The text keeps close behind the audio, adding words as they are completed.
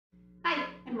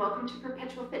welcome to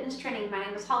Perpetual Fitness Training. My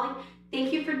name is Holly.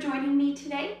 Thank you for joining me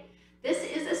today. This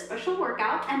is a special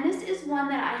workout, and this is one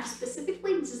that I have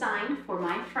specifically designed for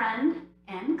my friend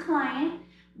and client,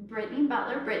 Brittany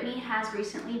Butler. Brittany has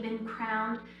recently been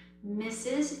crowned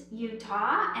Mrs.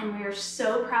 Utah, and we are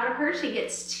so proud of her. She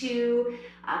gets to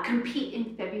compete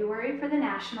in February for the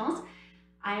Nationals.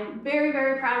 I'm very,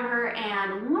 very proud of her,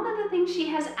 and one of the things she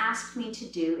has asked me to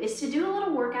do is to do a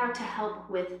little workout to help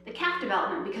with the calf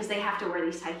development because they have to wear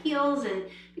these high heels, and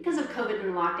because of COVID and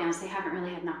the lockdowns, they haven't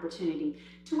really had an opportunity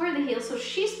to wear the heels. So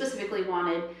she specifically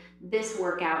wanted this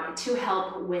workout to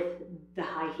help with the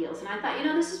high heels. And I thought, you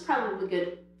know, this is probably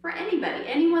good for anybody,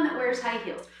 anyone that wears high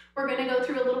heels. We're gonna go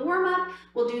through a little warm up,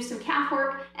 we'll do some calf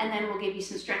work, and then we'll give you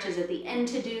some stretches at the end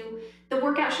to do. The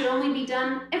workout should only be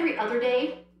done every other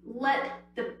day. Let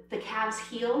the calves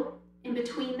heal in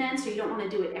between then, so you don't want to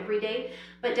do it every day.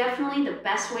 But definitely the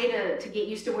best way to get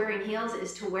used to wearing heels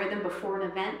is to wear them before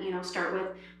an event. You know, start with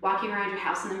walking around your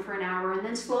house in them for an hour, and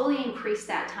then slowly increase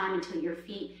that time until your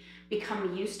feet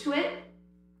become used to it.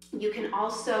 You can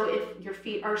also, if your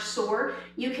feet are sore,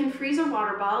 you can freeze a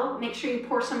water bottle. Make sure you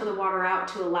pour some of the water out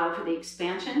to allow for the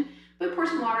expansion, but pour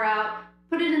some water out,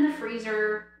 put it in the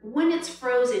freezer. When it's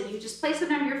frozen, you just place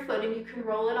it on your foot and you can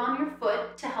roll it on your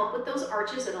foot to help with those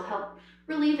arches. It'll help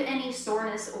relieve any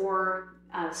soreness or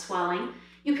swelling.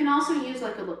 You can also use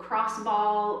like a lacrosse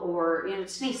ball or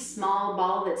just any small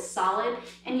ball that's solid,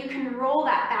 and you can roll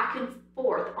that back and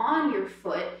forth on your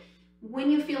foot when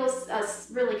you feel a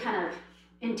really kind of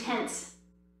intense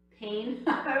pain.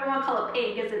 I don't want to call it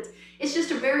pain because it's just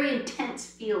a very intense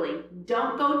feeling.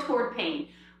 Don't go toward pain,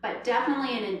 but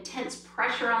definitely an intense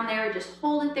pressure on there. Just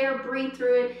hold it there, breathe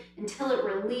through it until it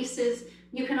releases.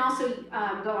 You can also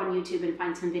go on YouTube and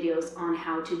find some videos on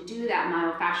how to do that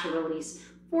myofascial release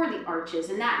for the arches,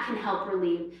 and that can help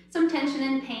relieve some tension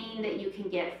and pain that you can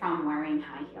get from wearing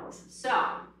high heels. So,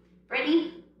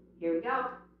 Brittany, here we go.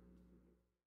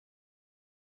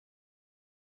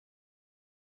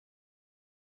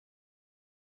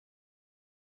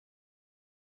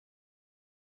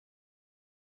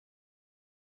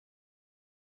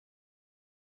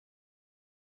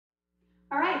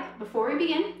 All right, before we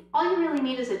begin, all you really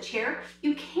need is a chair.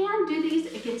 You can do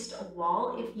these against a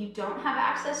wall if you don't have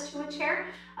access to a chair.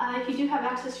 If you do have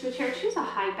access to a chair, choose a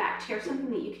high back chair,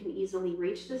 something that you can easily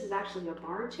reach. This is actually a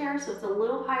bar chair, so it's a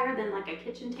little higher than like a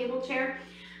kitchen table chair,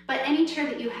 but any chair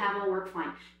that you have will work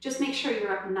fine. Just make sure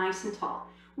you're up nice and tall.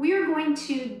 We are going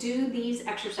to do these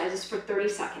exercises for 30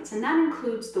 seconds, and that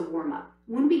includes the warm up.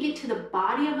 When we get to the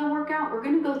body of the workout, we're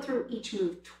gonna go through each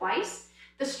move twice.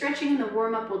 The stretching and the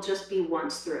warm-up will just be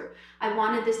once through. I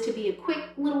wanted this to be a quick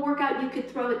little workout you could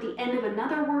throw at the end of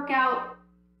another workout.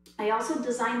 I also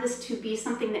designed this to be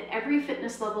something that every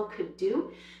fitness level could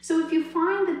do. So if you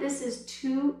find that this is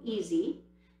too easy,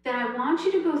 then I want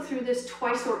you to go through this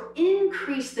twice or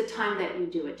increase the time that you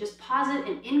do it. Just pause it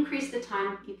and increase the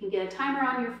time. You can get a timer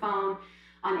on your phone,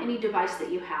 on any device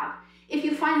that you have. If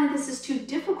you find that this is too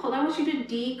difficult, I want you to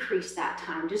decrease that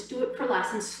time. Just do it for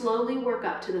less and slowly work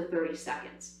up to the 30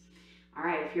 seconds. All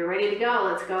right, if you're ready to go,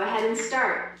 let's go ahead and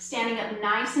start. Standing up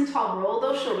nice and tall, roll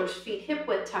those shoulders, feet hip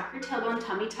width, tuck your tailbone,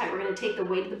 tummy tight. We're gonna take the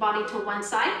weight of the body to one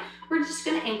side. We're just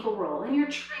gonna ankle roll, and you're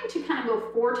trying to kind of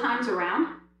go 4 times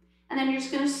around, and then you're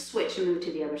just gonna switch and move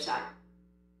to the other side.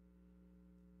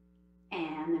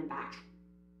 And then back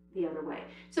the other way.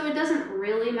 So it doesn't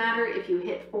really matter if you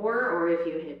hit 4 or if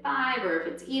you hit 5 or if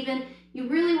it's even. You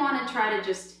really want to try to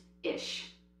just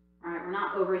ish. All right, we're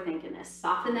not overthinking this.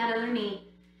 Soften that other knee,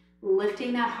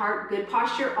 lifting that heart. Good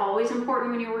posture, always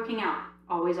important when you're working out.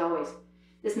 Always, always.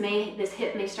 This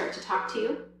hip may start to talk to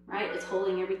you, right? It's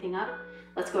holding everything up.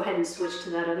 Let's go ahead and switch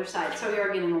to that other side. So we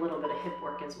are getting a little bit of hip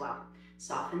work as well.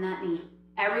 Soften that knee.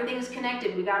 Everything's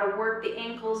connected. We got to work the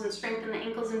ankles and strengthen the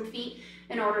ankles and feet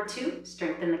in order to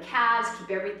strengthen the calves,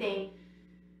 keep everything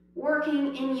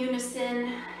working in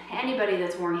unison. Anybody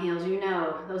that's worn heels, you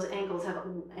know those ankles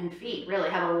and feet really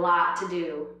have a lot to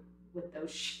do with those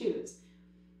shoes.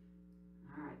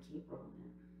 All right, keep rolling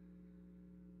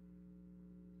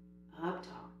it. Up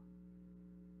top.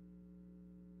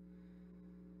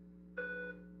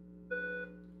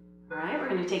 All right, we're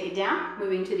going to take it down,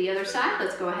 moving to the other side.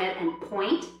 Let's go ahead and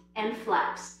point and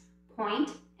flex.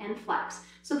 Point and flex.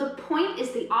 So the point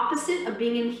is the opposite of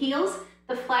being in heels.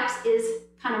 The flex is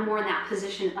kind of more in that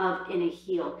position of in a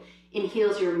heel. In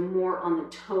heels, you're more on the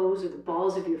toes or the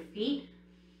balls of your feet.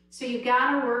 So you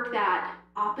got to work that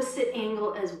opposite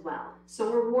angle as well.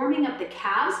 So we're warming up the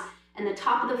calves and the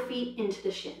top of the feet into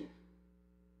the shin.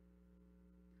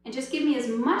 And just give me as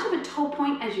much of a toe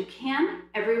point as you can.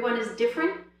 Everyone is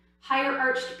different. Higher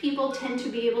arched people tend to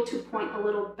be able to point a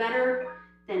little better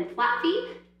Then flat feet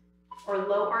or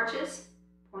low arches,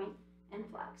 point and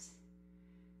flex.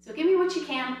 So give me what you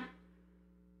can.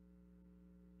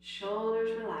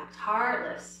 Shoulders relaxed, heart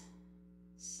lifts.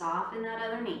 Soften that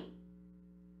other knee.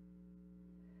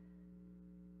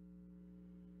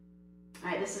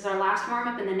 All right, this is our last warm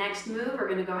up. In the next move, we're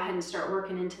gonna go ahead and start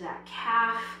working into that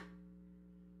calf.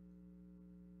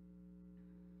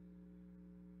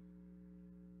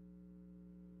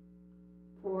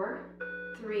 Four,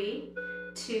 three,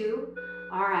 two.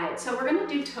 All right, so we're gonna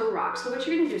do toe rock. So what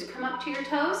you're gonna do is come up to your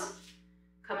toes,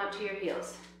 come up to your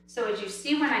heels. So as you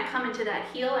see, when I come into that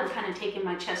heel, I'm kind of taking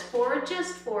my chest forward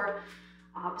just for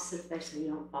opposite effect so you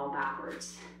don't fall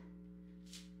backwards.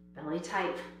 Belly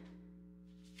tight.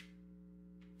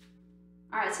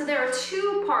 All right, so there are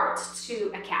two parts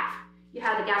to a calf. You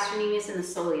have the gastrocnemius and the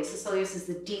soleus. The soleus is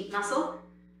the deep muscle.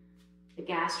 The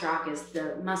gastroc is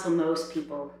the muscle most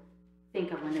people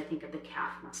think of when they think of the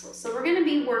calf muscle. So we're gonna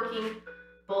be working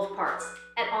both parts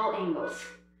at all angles.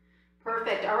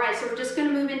 Perfect. All right, so we're just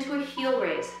gonna move into a heel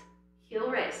raise. Heel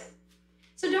raise.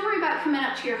 So don't worry about coming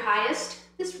up to your highest.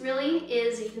 This really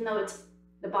is, even though it's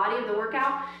the body of the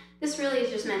workout, this really is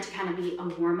just meant to kind of be a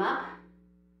warm up.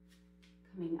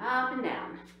 Coming up and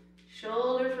down,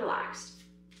 shoulders relaxed.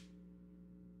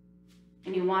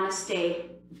 And you want to stay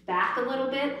back a little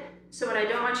bit. So what I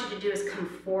don't want you to do is come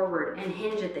forward and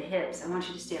hinge at the hips. I want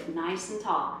you to stay up nice and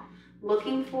tall.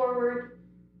 Looking forward,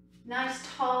 nice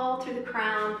tall through the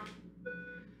crown.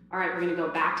 All right, we're gonna go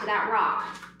back to that rock.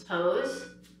 Toes,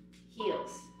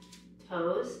 heels,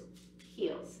 toes,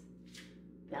 heels.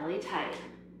 Belly tight.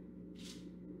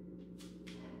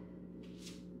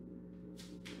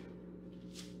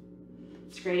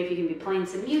 It's great if you can be playing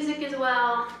some music as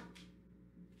well.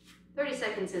 30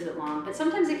 seconds isn't long, but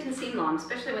sometimes it can seem long,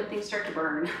 especially when things start to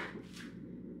burn.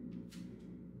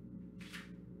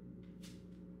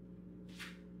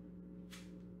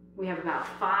 We have about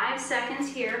 5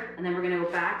 seconds here, and then we're gonna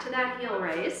go back to that heel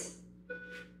raise.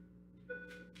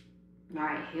 All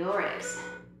right, heel raise.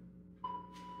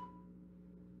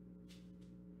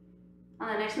 On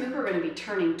the next move, we're gonna be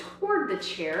turning toward the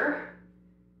chair.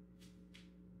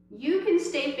 You can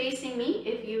stay facing me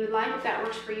if you would like, if that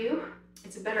works for you.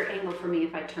 It's a better angle for me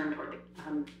if I turn toward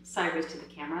the, sideways to the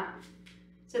camera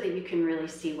so that you can really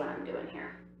see what I'm doing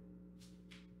here.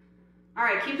 All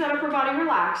right, keep that upper body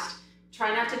relaxed.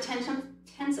 Try not to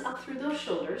tense up through those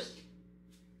shoulders.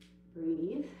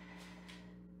 Breathe.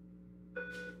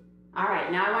 All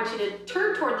right, now I want you to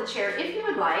turn toward the chair if you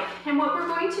would like. And what we're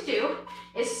going to do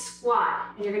is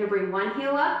squat. And you're gonna bring one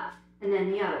heel up and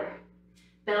then the other.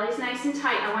 Belly's nice and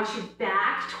tight. I want you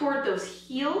back toward those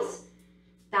heels.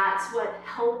 That's what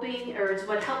helping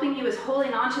you is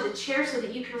holding onto the chair so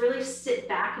that you can really sit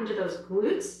back into those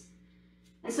glutes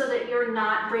and so that you're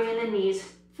not bringing the knees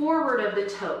forward of the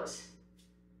toes.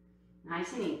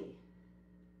 Nice and easy.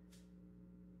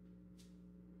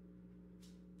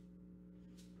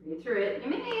 Breathe through it. You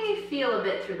may feel a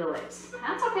bit through the legs.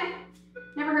 That's okay.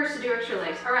 Never hurts to do extra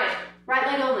legs. All right, right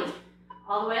leg only.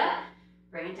 All the way up,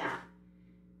 bring it down.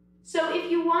 So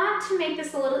if you want to make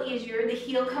this a little easier, the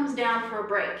heel comes down for a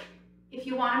break. If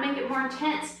you want to make it more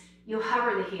intense, you'll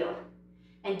hover the heel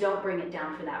and don't bring it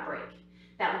down for that break.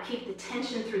 That will keep the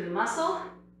tension through the muscle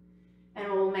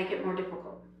and will make it more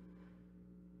difficult.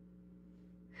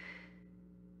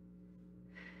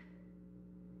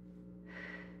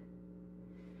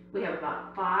 We have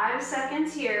about 5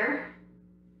 seconds here.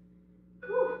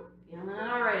 Whew, feeling it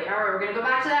already. All right, we're gonna go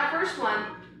back to that first one.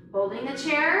 Holding the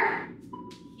chair,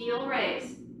 heel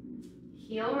raise.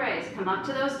 Heel raise, come up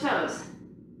to those toes.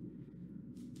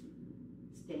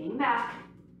 Staying back.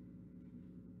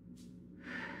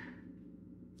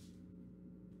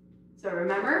 So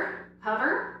remember,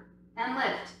 hover and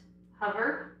lift.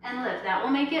 Hover and lift. That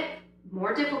will make it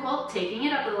more difficult, taking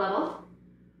it up a level.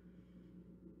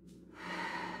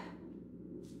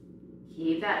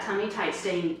 Keep that tummy tight,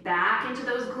 staying back into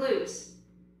those glutes.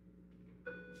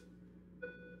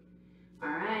 All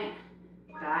right,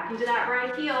 back into that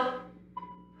right heel.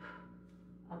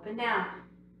 Up and down.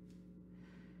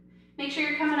 Make sure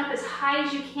you're coming up as high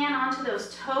as you can onto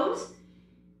those toes.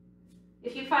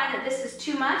 If you find that this is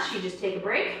too much, you just take a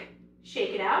break,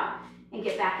 shake it out, and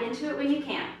get back into it when you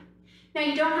can. Now,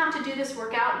 you don't have to do this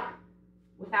workout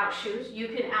without shoes. You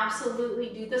can absolutely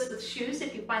do this with shoes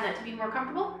if you find that to be more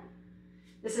comfortable.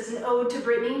 This is an ode to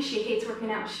Brittany. She hates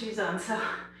working out with shoes on, so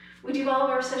we do all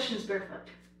of our sessions barefoot.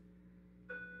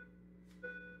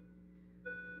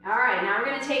 All right, now we're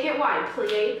gonna take it wide,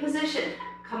 plie position.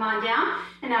 Come on down,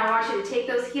 and now I want you to take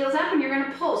those heels up and you're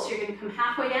gonna pull. So you're gonna come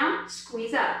halfway down,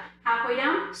 squeeze up. Halfway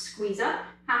down, squeeze up.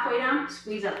 Halfway down,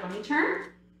 squeeze up. Let me turn.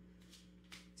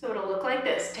 So it'll look like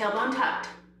this, tailbone tucked.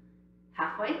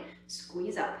 Halfway,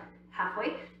 squeeze up.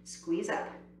 Halfway, squeeze up.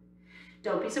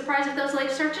 Don't be surprised if those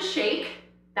legs start to shake.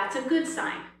 That's a good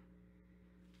sign.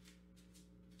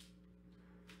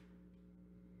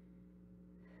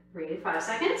 Breathe, 5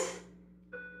 seconds.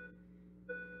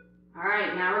 All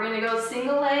right, now we're gonna go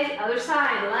single leg, other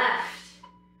side, left.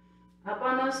 Up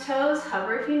on those toes,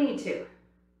 hover if you need to.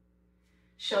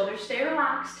 Shoulders stay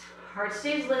relaxed, heart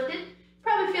stays lifted.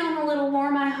 Probably feeling a little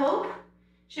warm, I hope.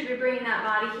 Should be bringing that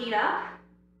body heat up.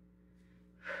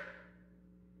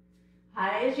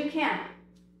 High as you can.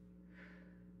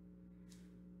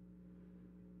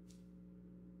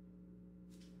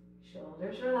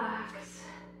 Shoulders relax.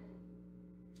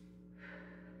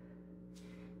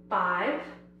 5,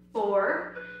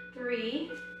 4,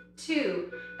 3,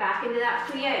 2. Back into that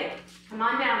plie. Come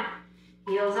on down.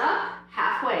 Heels up,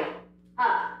 halfway.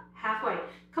 Up, halfway.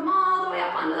 Come all the way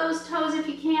up onto those toes if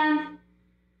you can.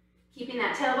 Keeping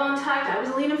that tailbone tucked. I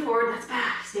was leaning forward. That's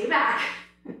back. Stay back.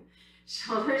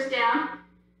 Shoulders down.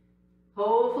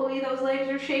 Hopefully those legs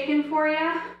are shaking for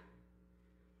you.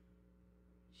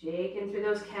 Shaking through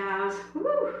those calves.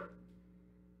 Woo.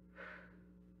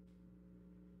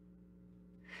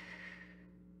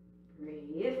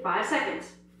 Breathe. 5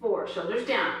 seconds. 4. Shoulders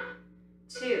down.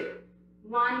 2,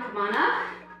 1. Come on up.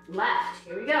 Left.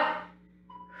 Here we go.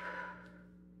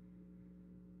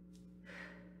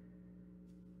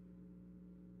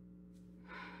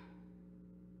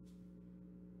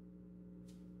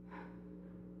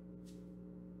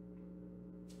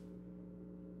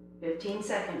 $15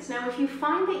 seconds. Now, if you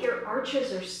find that your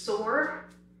arches are sore,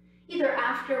 either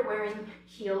after wearing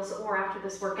heels or after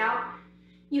this workout,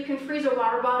 you can freeze a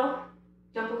water bottle,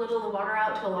 dump a little of the water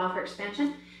out to allow for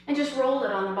expansion, and just roll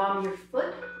it on the bottom of your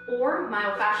foot, or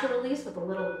myofascial release with a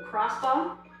little cross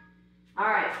ball. All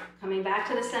right, coming back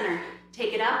to the center.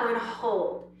 Take it up, we're gonna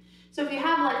hold. So if you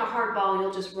have like a hard ball,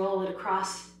 you'll just roll it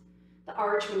across the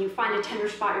arch. When you find a tender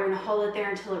spot, you're gonna hold it there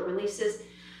until it releases.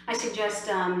 I suggest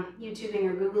YouTubing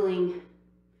or Googling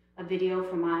a video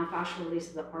for myofascial release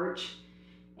of the arch,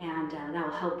 and that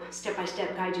will help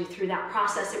step-by-step guide you through that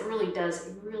process. It really does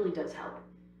help.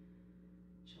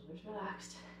 Shoulders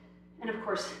relaxed. And of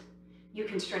course, you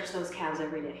can stretch those calves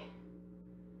every day.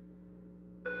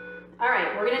 All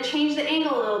right, we're gonna change the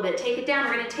angle a little bit. Take it down,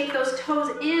 we're gonna take those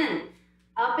toes in,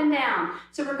 up and down.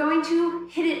 So we're going to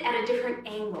hit it at a different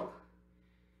angle.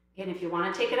 Again, if you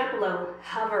wanna take it up low,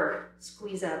 hover,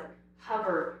 squeeze up,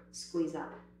 hover, squeeze up.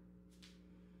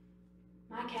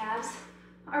 My calves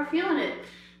are feeling it.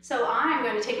 So I'm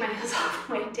going to take my heels all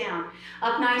the way down.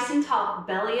 Up nice and tall,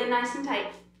 belly in nice and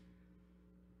tight.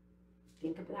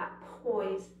 Think of that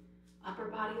poise, upper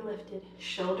body lifted,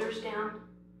 shoulders down,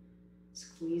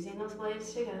 squeezing those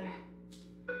blades together.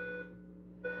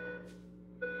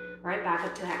 Right back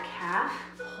up to that calf,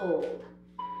 hold,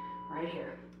 right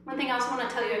here. One thing I also want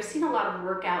to tell you, I've seen a lot of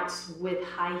workouts with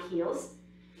high heels,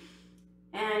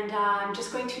 and I'm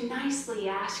just going to nicely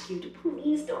ask you to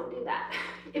please don't do that.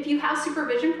 If you have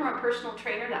supervision from a personal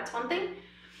trainer, that's one thing,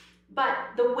 but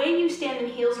the way you stand in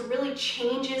heels really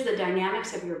changes the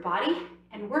dynamics of your body,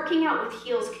 and working out with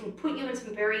heels can put you in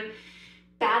some very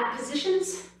bad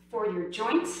positions for your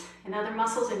joints and other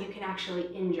muscles, and you can actually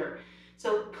injure.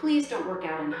 So please don't work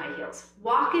out in high heels.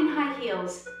 Walk in high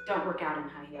heels, don't work out in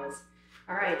high heels.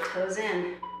 All right, toes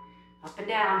in, up and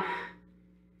down.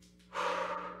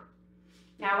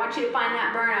 Now I want you to find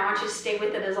that burn. I want you to stay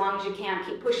with it as long as you can.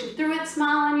 Keep pushing through it,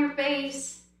 smile on your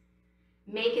face,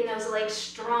 making those legs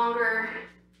stronger.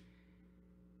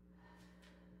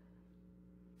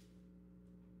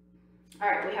 All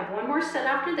right, we have one more set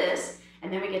after this,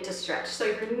 and then we get to stretch. So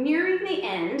you're nearing the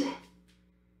end.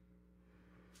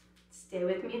 Stay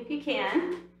with me if you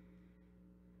can.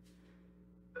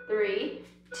 3,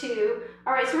 2.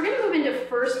 All right, so we're gonna move into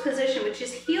first position, which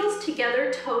is heels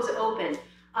together, toes open.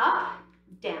 Up,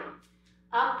 down,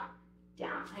 up,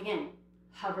 down. Again,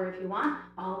 hover if you want,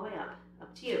 all the way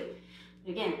up to you.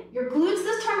 But again, your glutes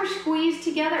this time are squeezed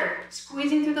together,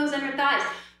 squeezing through those inner thighs.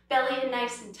 Belly in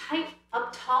nice and tight,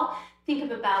 up tall. Think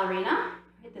of a ballerina,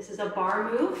 right? This is a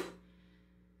bar move.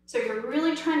 So you're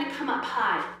really trying to come up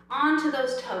high, onto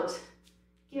those toes.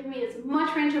 Give me as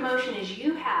much range of motion as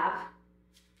you have.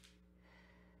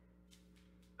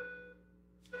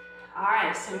 All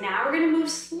right, so now we're gonna move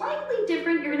slightly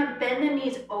different. You're gonna bend the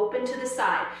knees open to the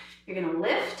side. You're gonna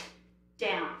lift,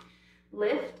 down,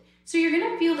 lift. So you're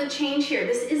gonna feel the change here.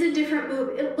 This is a different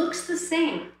move. It looks the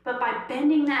same, but by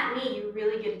bending that knee, you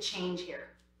really get a change here.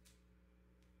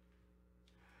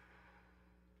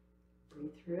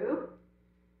 Breathe through.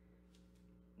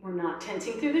 We're not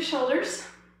tensing through the shoulders.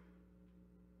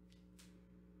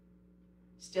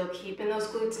 Still keeping those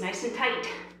glutes nice and tight.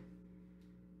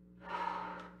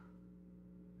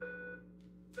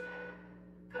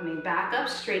 Coming back up,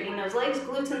 straightening those legs,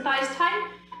 glutes and thighs tight,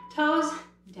 toes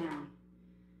down.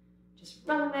 Just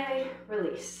roll away,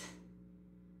 release.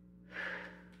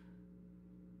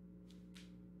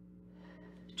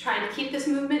 Trying to keep this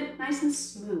movement nice and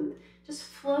smooth. Just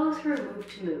flow through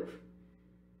move to move.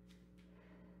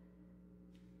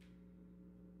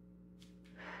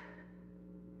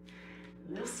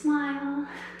 A little smile.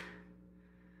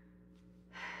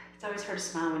 It's always hard to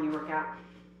smile when you work out,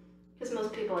 because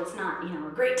most people it's not,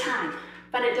 a great time,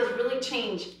 but it does really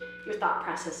change your thought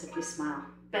process if you smile.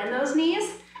 Bend those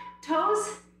knees,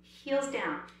 toes, heels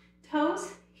down,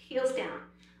 toes, heels down,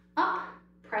 up,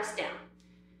 press down,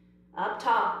 up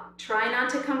tall. Try not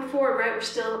to come forward, right? We're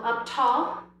still up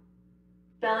tall,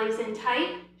 belly's in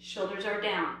tight, shoulders are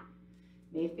down.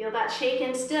 May feel that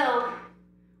shaking still,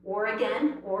 or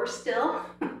again, or still.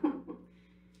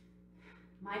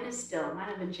 Mine is still, mine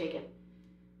have been shaken.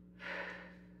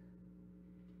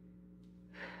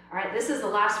 All right, this is the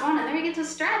last one, and then we get to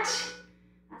stretch.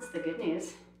 That's the good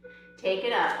news. Take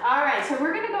it up. All right, so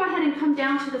we're gonna go ahead and come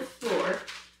down to the floor.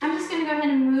 I'm just gonna go ahead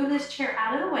and move this chair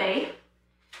out of the way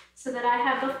so that I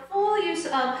have the full use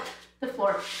of the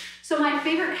floor. So my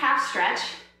favorite calf stretch,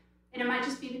 and it might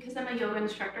just be because I'm a yoga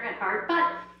instructor at heart,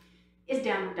 but is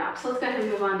downward dog. So let's go ahead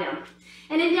and move on down.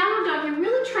 And in downward dog, you're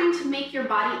really trying to make your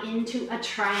body into a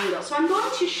triangle. So I'm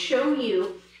going to show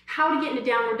you how to get into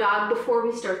downward dog before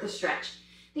we start the stretch.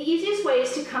 The easiest way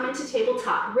is to come into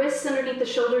tabletop, wrists underneath the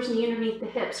shoulders, knee underneath the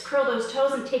hips. Curl those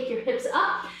toes and take your hips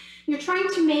up. You're trying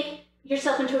to make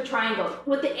yourself into a triangle,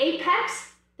 with the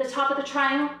apex, the top of the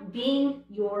triangle, being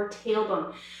your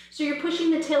tailbone. So you're pushing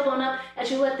the tailbone up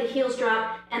as you let the heels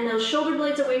drop and those shoulder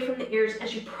blades away from the ears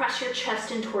as you press your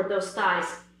chest in toward those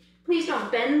thighs. Please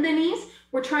don't bend the knees.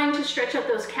 We're trying to stretch up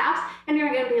those calves, and you're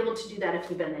going to be able to do that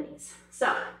if you bend the knees.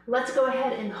 So let's go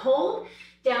ahead and hold.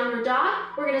 Downward dog.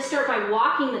 We're going to start by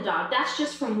walking the dog. That's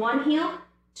just from one heel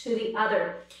to the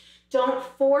other. Don't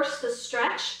force the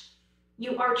stretch.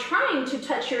 You are trying to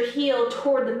touch your heel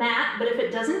toward the mat, but if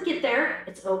it doesn't get there,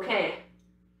 it's okay.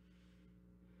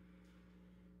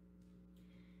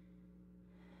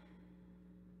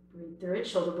 Breathe through it,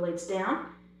 shoulder blades down,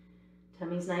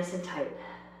 tummy's nice and tight.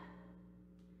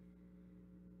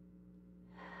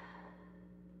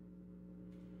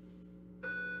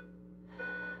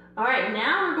 All right,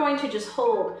 now we're going to just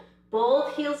hold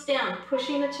both heels down,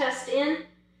 pushing the chest in.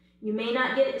 You may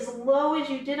not get as low as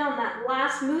you did on that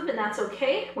last move, and that's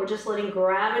okay. We're just letting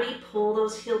gravity pull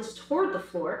those heels toward the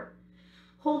floor.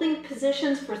 Holding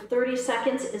positions for 30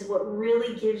 seconds is what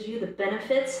really gives you the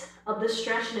benefits of the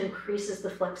stretch and increases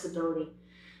the flexibility.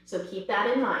 So keep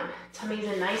that in mind. Tummies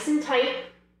are nice and tight.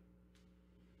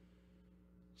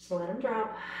 Just let them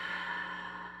drop.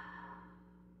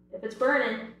 If it's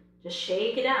burning, just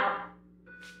shake it out.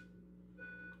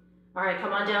 All right,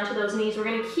 come on down to those knees. We're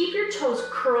gonna keep your toes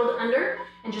curled under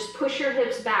and just push your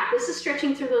hips back. This is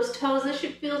stretching through those toes. This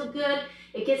should feel good.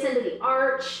 It gets into the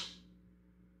arch.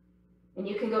 And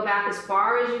you can go back as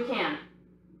far as you can,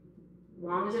 as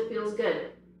long as it feels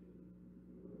good.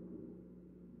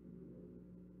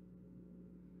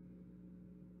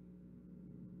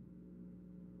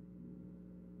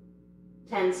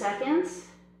 Ten seconds.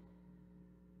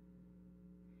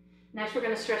 Next, we're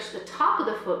going to stretch the top of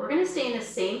the foot. We're going to stay in the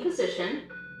same position,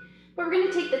 but we're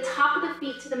going to take the top of the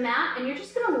feet to the mat, and you're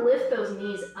just going to lift those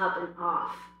knees up and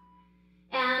off.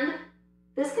 And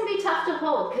this can be tough to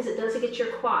hold because it does get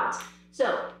your quads.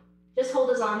 So just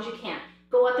hold as long as you can.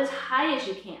 Go up as high as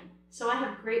you can. So I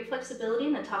have great flexibility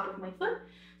in the top of my foot,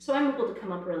 so I'm able to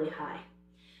come up really high.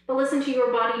 But listen to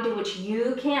your body, do what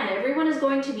you can. Everyone is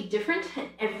going to be different, and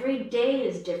every day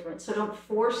is different, so don't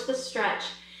force the stretch.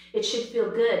 It should feel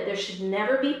good. There should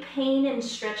never be pain in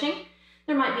stretching.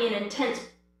 There might be an intense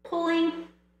pulling,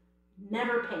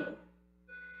 never pain.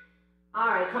 All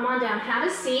right, come on down, have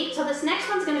a seat. So this next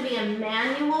one's gonna be a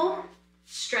manual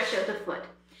stretch of the foot.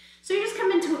 So you just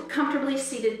come into a comfortably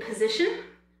seated position.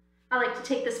 I like to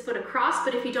take this foot across,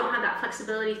 but if you don't have that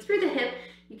flexibility through the hip,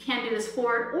 you can do this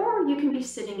forward, or you can be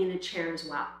sitting in a chair as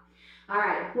well. All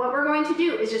right, what we're going to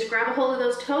do is just grab a hold of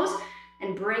those toes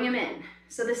and bring them in.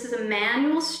 So this is a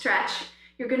manual stretch.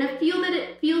 You're gonna feel that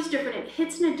it feels different. It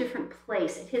hits in a different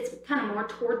place. It hits kind of more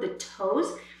toward the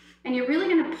toes, and you're really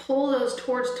gonna pull those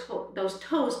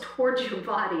toes towards your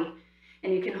body.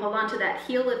 And you can hold on to that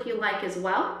heel if you like as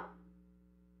well.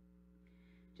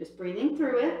 Just breathing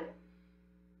through it.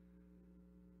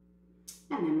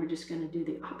 And then we're just gonna do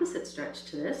the opposite stretch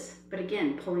to this, but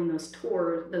again, pulling those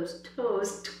toes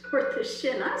toward the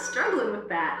shin. I'm struggling with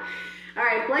that. All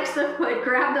right, flex the foot,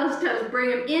 grab those toes, bring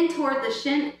them in toward the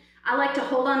shin. I like to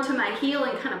hold on to my heel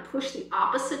and kind of push the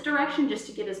opposite direction just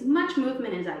to get as much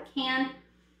movement as I can.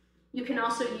 You can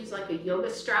also use like a yoga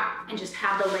strap and just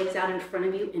have the legs out in front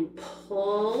of you and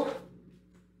pull.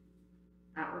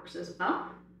 That works as well.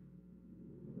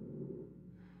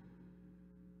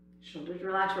 Shoulders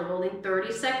relaxed. We're holding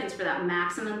 30 seconds for that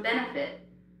maximum benefit.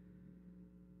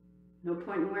 No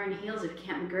point in wearing heels if you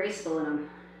can't be graceful in them.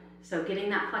 So getting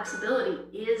that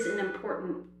flexibility is an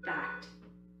important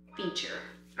feature.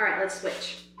 All right, let's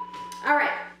switch. All right,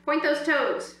 point those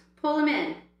toes, pull them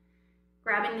in.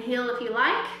 Grabbing the heel if you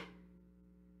like.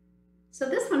 So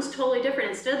this one's totally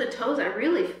different. Instead of the toes, I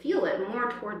really feel it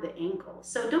more toward the ankle.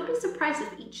 So don't be surprised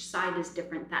if each side is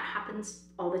different. That happens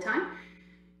all the time.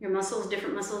 Your muscles,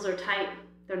 different muscles are tight.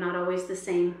 They're not always the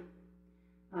same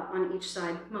on each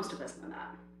side. Most of us know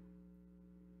that.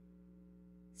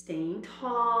 Staying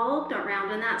tall, don't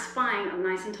round in that spine. I'm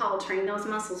nice and tall. Train those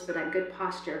muscles for that good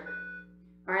posture.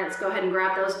 All right, let's go ahead and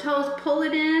grab those toes, pull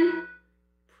it in,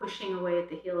 pushing away at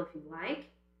the heel if you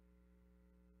like.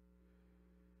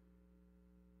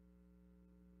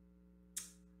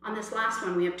 On this last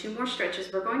one, we have 2 more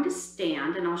stretches. We're going to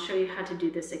stand, and I'll show you how to do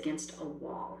this against a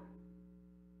wall.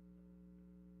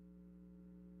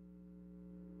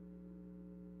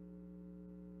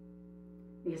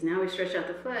 Because now we stretched out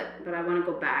the foot, but I want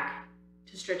to go back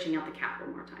to stretching out the calf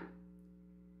one more time.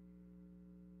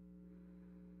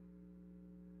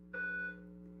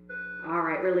 All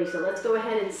right, release it. Let's go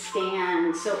ahead and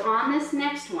stand. So on this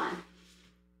next one,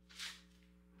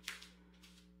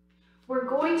 we're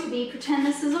going to pretend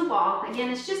this is a wall. Again,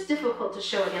 it's just difficult to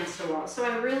show against a wall. So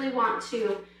I really want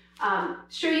to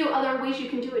show you other ways you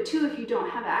can do it too if you don't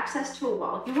have access to a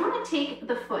wall. You want to take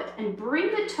the foot and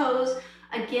bring the toes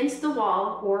against the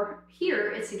wall, or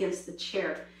here it's against the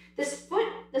chair. This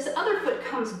other foot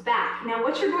comes back. Now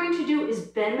what you're going to do is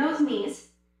bend those knees,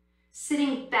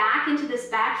 sitting back into this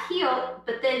back heel,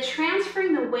 but then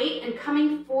transferring the weight and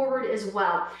coming forward as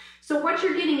well. So what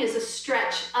you're getting is a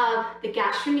stretch of the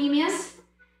gastrocnemius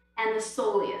and the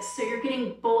soleus. So you're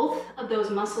getting both of those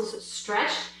muscles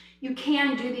stretched. You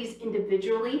can do these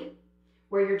individually,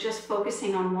 where you're just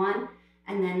focusing on one,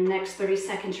 and then the next 30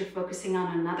 seconds you're focusing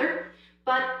on another.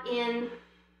 But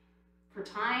for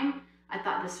time, I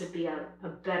thought this would be a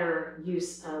better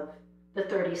use of the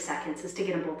 30 seconds, is to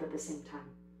get them both at the same time.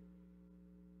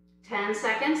 10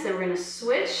 seconds, then we're going to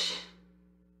switch.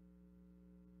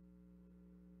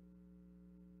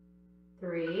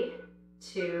 3,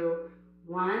 2,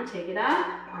 1, take it up.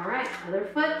 All right, other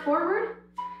foot forward,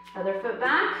 other foot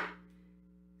back.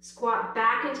 Squat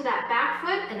back into that back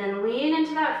foot and then lean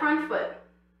into that front foot.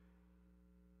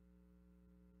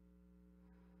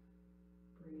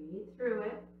 Breathe through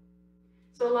it.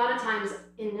 So a lot of times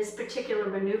in this particular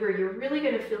maneuver, you're really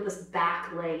going to feel this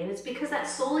back leg, and it's because that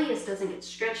soleus doesn't get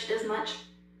stretched as much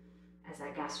as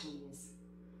that gastrocnemius.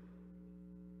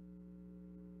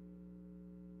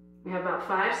 We have about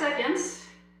 5 seconds.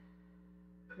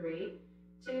 3,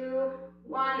 2,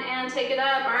 1, and take it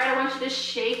up. All right, I want you to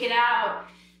shake it out.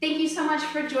 Thank you so much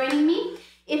for joining me.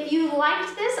 If you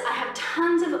liked this, I have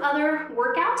tons of other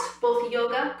workouts, both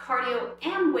yoga, cardio,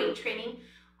 and weight training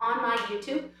on my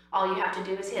YouTube. All you have to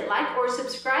do is hit like or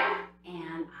subscribe,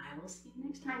 and I will see you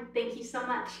next time. Thank you so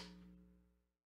much.